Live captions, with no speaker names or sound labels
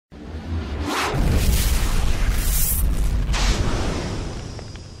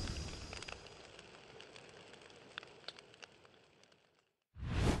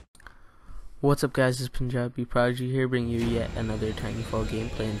What's up guys, it's PunjabiProdigy here, bringing you yet another Titanfall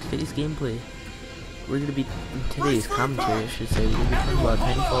gameplay. In today's gameplay, we're going to be, in today's commentary I should say, we're going to be talking about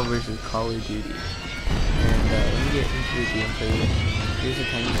Titanfall versus Call of Duty. And let me get into the gameplay. Here's a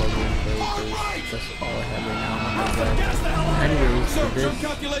Titanfall gameplay, because that's all I have right now on my side. Anyways, for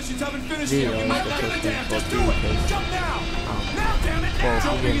this video, I'm going to play Titanfall 2 because,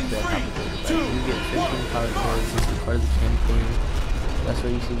 well, if you get the complicated, but you get 15 power cores, this is part of the campaign. That's why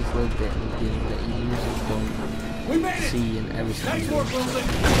you see this little bit in the game that you usually don't see in every single game.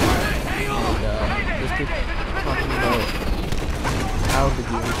 And let's get talking about how the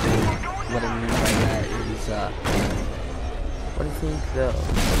game plays. What I mean by that is, what do you think the,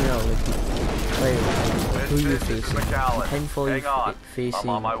 like the players, who you're facing. Titanfall you're facing,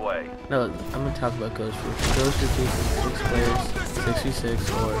 no, I'm gonna talk about Ghost first. Ghost you're facing 6 players, 6v6,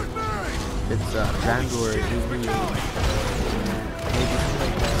 or it's round or 8v8.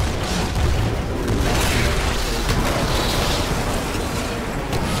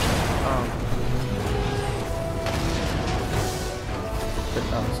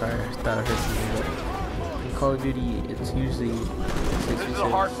 Oh, sorry, I thought I heard something, but in Call of Duty, it's usually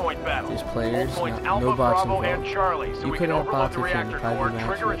 6v6. There's players, no bots involved. You could have bots if you're in a private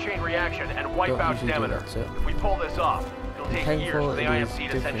match, but don't usually do that, so. In Titanfall, it is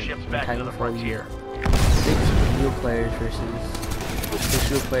different. In Titanfall, you get 6 real players versus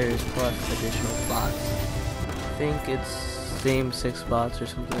 6 real players plus additional bots. I think it's same 6 bots or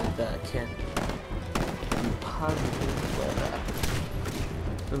something like that. I can't be positive, but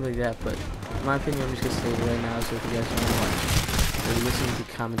something like that. But in my opinion, I'm just gonna say it right now. So if you guys want to watch or listen to the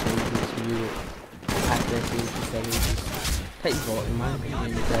commentary, you can view it after I say what you said. It's just Titanfall, in my opinion.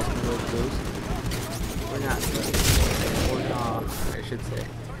 You guys can vote those or not, or not, I should say.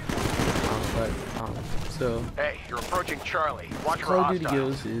 So hey, you're approaching Charlie. Watch Call of Duty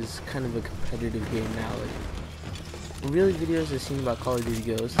Ghosts is kind of a competitive game now. Like, really, videos I've seen about Call of Duty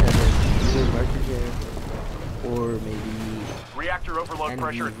Ghosts have like either marker jam or maybe reactor overload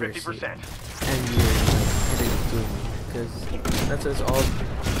pressure at 50%. And you're hitting doing, because that's all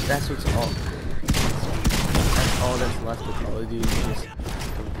that's left of Call of Duty, just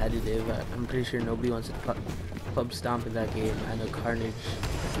competitive. I'm pretty sure nobody wants to pub stomp in that game. I know Carnage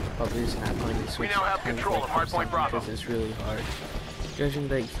probably is not going to switch to because it's really hard. Judging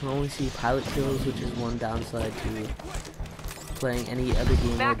that you can only see pilot kills, which is one downside to playing any other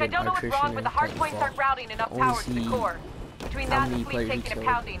game other than Artrition and Titanfall. Only see how many players you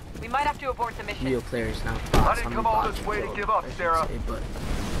kill. We might have to abort the mission. Real players, not bots. How many bots you kill, but it's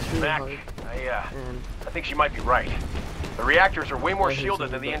really hard. I think she might be right. The reactors are way more shielded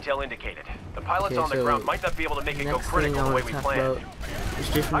than the intel indicated. The pilots on the ground might not be able to make it go critical the way we planned. What's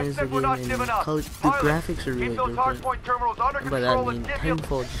different is the game and the graphics are really different. And by that I mean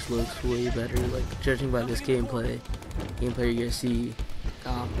Titanfall just looks way better. Like, judging by this gameplay you're gonna see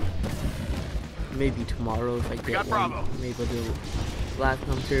maybe tomorrow if I get one. Maybe I'll do Black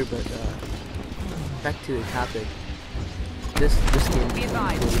Hunter, but back to the topic. This game is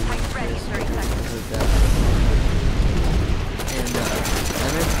and the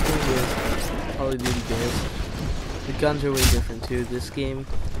next thing is Call of Duty Ghosts. The guns are way different too. This game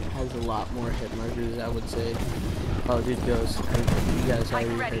has a lot more hit markers, I would say. Call of Duty Ghosts, you guys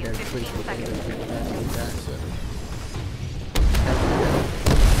already heard everything like that, so.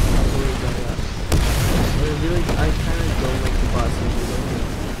 I kind of don't like the boss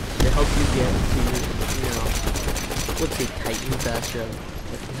they help you get to, let's say Titan faster.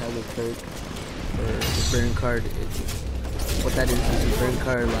 If you have a perk or the burn card, what that is the burn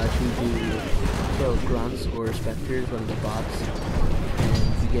card allows you to kill grunts or specters, one of the bots, and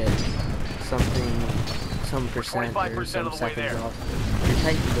you get some percent or some seconds off your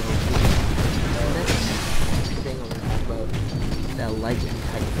Titan build. And that's the thing I want to talk about that I like in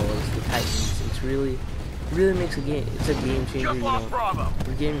Titanfall is the Titans. It's really makes a game. It's a game changer.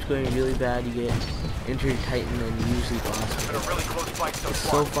 The game's going really bad, you get into Titan and usually boss. It's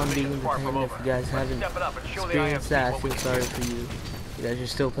so fun being in the Titan. If you guys haven't experienced that, I feel sorry for you. You guys are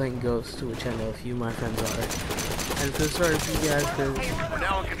still playing Ghosts, which I know a few of my friends are. And I feel sorry for you guys because you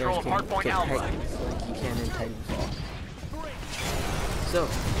guys can't get Titans like you can in Titanfall. So,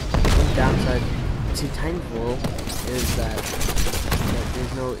 one downside to Titanfall is that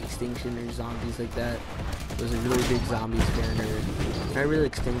there's no extinction or zombies like that. There's a really big zombie scanner. Not really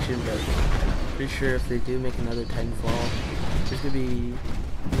extinction, but pretty sure if they do make another Titanfall, there's gonna be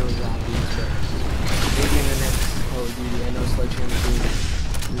no zombies, but maybe in the next Call of Duty, I know Sledgehammer is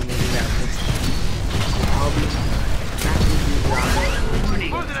maybe that much. I'll be not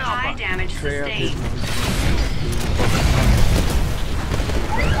using zombies. High damage sustained.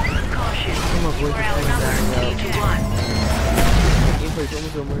 Caution. going to Morale finish number that up. Gameplay's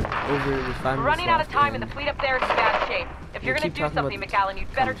almost over with 5 minutes We're running out of left, time and the fleet up there is in bad shape. If you're we'll gonna keep do talking something, about McAllen,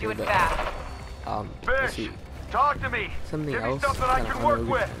 you'd better do it commentary, fast. let's Fish, see. talk to me. Something Give me else something I kinda can work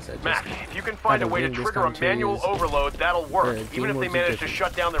unorganized. with. I just Mac, if you can find a way to win this trigger a commentary manual is overload, that'll work. the Even if game they modes are manage to different.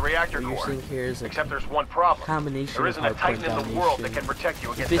 shut down the reactor What you're core. seeing here is Except there's one problem. combination There isn't a of hardpoint Titan in the world that can domination. protect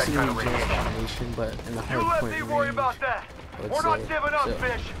you It's against that basically kind of advanced radiation. domination, but in the You let hardpoint me worry range. about that. let's We're not say. giving up, So,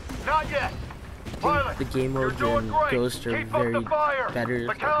 Fish. Not yet. Pilot, the game you're modes doing and great. Ghosts are Keep up very the fire. better.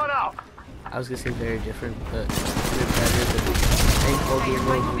 McAllen out. I was gonna say very different, but they're better than Titanfall Okay, your game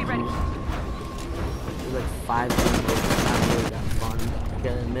plane will be modes. ready. There's like 5 game modes, it's not really that fun, I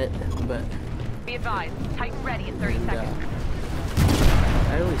gotta admit, but Be advised, Titan ready in 30 seconds. I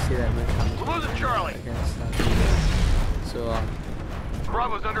don't really say that much. We're losing Charlie. I guess not doing that. So,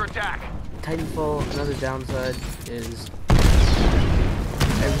 Bravo's under attack. Titanfall, another downside is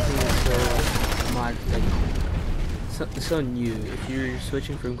everything is so new. If you're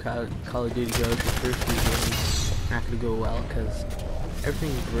switching from Call of Duty Ghosts, your first few games not gonna go well because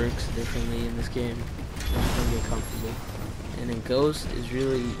everything works differently in this game. You're not gonna get comfortable. And then Ghost is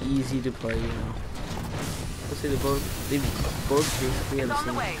really easy to play, you know. Let's say they both basically have the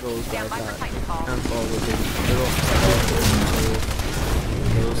same controls, but I thought Titanfall was a little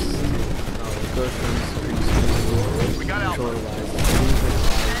Ghost is pretty smooth. We got out. Controller-wise,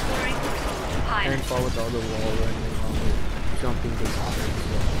 Titanfall with all the wall running, all the jumping gets harder as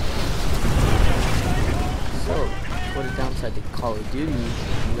well. So, for the downside to Call of Duty,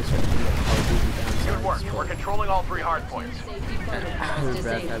 let's start looking at Call of Duty downsides. Good work. We're controlling all 3 hard points. I was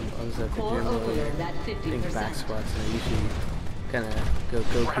at the gym earlier, doing back squats, and I usually kind of go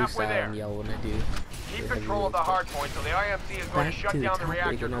Goku style and yell when I do. Keep control of the hard point, so the IMC is going to Back shut to the down the topic,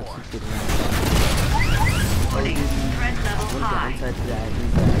 reactor and I'll core. keep getting out. Warning, threat level One high. downside to that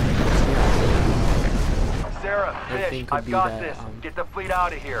is that Sarah, everything Fish, could I've be got that, this. Get the fleet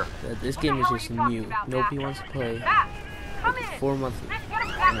out of here. this game is just new. Nobody wants to play. 4 months,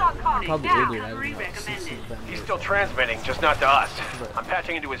 probably older, I don't know, since November. He's still transmitting, just not to us. But I'm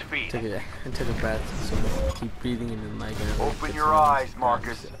patching into his feed. I took a breath, so I keep breathing into the mic. And Open your eyes,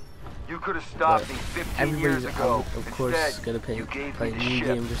 Marcus. You could have stopped me 15 years everybody's ago. of course Instead, gonna play you gave a me the new ship.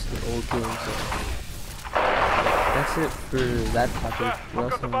 game versus an old game. So that's it for that topic. We're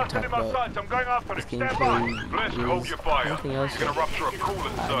also going to talk about I'm going after this it. gameplay. Blisk, hold your fire. Anything else? Gonna rupture a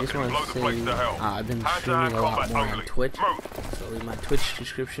coolant I just circuit and want blow to the place say to hell. I've been Hand-to-hand streaming a lot combat more on only. Twitch. Move. So leave my Twitch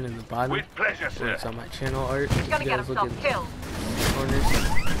description in the bottom. With pleasure, Or sir. it's on my channel art. If He's you gonna get guys look himself in killed. the corners.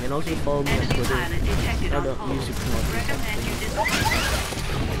 And also follow me on Enemy Twitter. pilot detected I on don't hold. usually promote myself. Recommend you disable.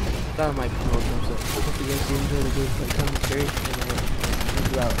 Got my promote them, so hope you guys do enjoy the gameplay commentary. And it's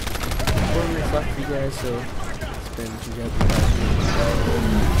about 4 minutes left for you guys, so it's been PunjabiProdigy.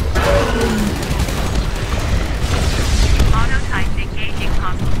 Auto type engaging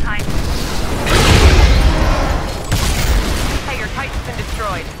hostile type. Hey, your Titan's been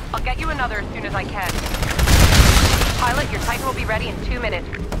destroyed. I'll get you another as soon as I can. Pilot, your Titan will be ready in 2 minutes.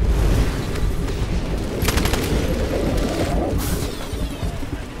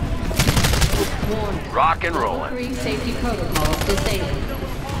 Rock and rolling. 3 safety protocols disabled.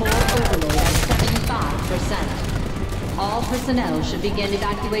 Core overload at 75%. All personnel should begin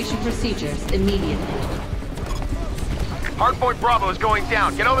evacuation procedures immediately. Hardpoint Bravo is going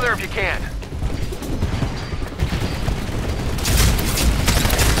down. Get over there if you can.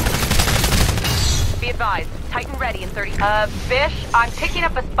 Be advised, Titan ready in 30. Fish, I'm picking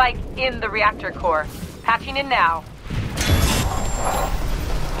up a spike in the reactor core. Patching in now.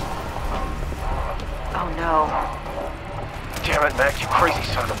 Oh no. Damn it, Mac, you crazy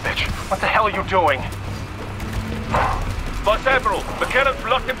son of a bitch. What the hell are you doing? Vice Admiral, McKennan's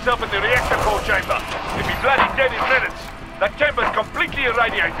locked himself in the reactor core chamber. He'll be bloody dead in minutes. That chamber's completely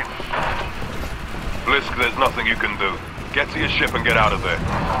irradiated. Blisk, there's nothing you can do. Get to your ship and get out of there.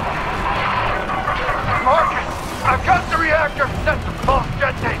 Marcus, I've got the reactor set to pulse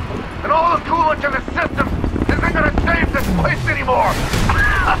detonate, and all the coolant in the system isn't gonna save this place anymore.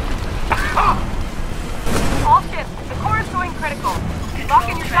 All ships, the core is going critical. Lock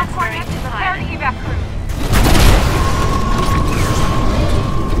in your jump coordinates and prepare to evac crew.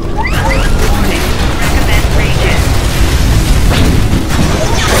 Recommend region.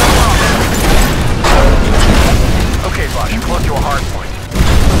 Okay, boss, you're close to a hard point.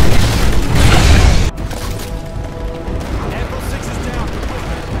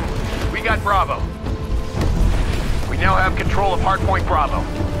 We got Bravo. We now have control of hardpoint Bravo.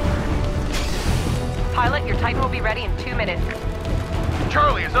 Pilot, your Titan will be ready in 2 minutes.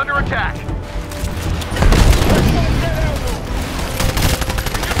 Charlie is under attack.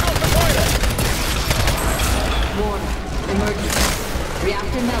 Warning. Emergency.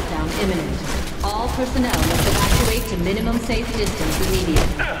 Reactor meltdown imminent. All personnel must evacuate to minimum safe distance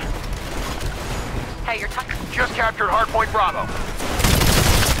immediately. Hey, your TIKE... Just captured Hardpoint Bravo.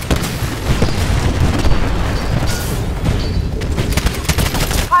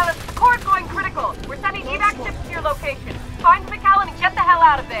 Pilots, the core is going critical. We're sending evac ships to your location. Find McAllen and get the hell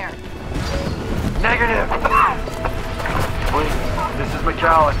out of there. Negative. Wait, this is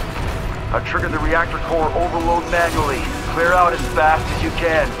McAllen. I've triggered the reactor core overload manually. Clear out as fast as you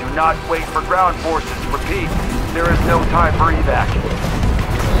can. Do not wait for ground forces. Repeat, there is no time for evac.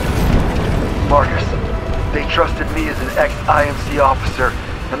 Marcus, they trusted me as an ex-IMC officer,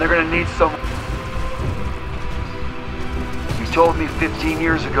 and they're gonna need some... You told me 15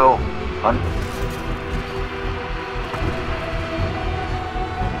 years ago,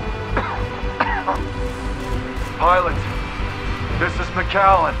 Pilot, this is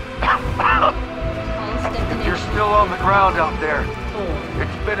McAllen. If you're still on the ground out there,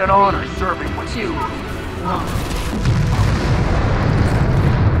 it's been an honor serving with you. 2, 1.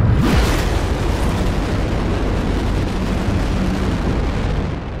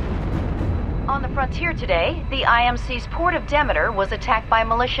 On the frontier today, the IMC's port of Demeter was attacked by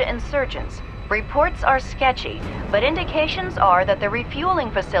militia insurgents. Reports are sketchy, but indications are that the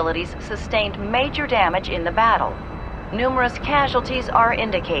refueling facilities sustained major damage in the battle. Numerous casualties are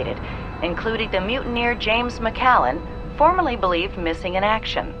indicated, including the mutineer James McAllen, formerly believed missing in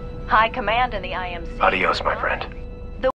action. High command in the IMC... Adios, my friend.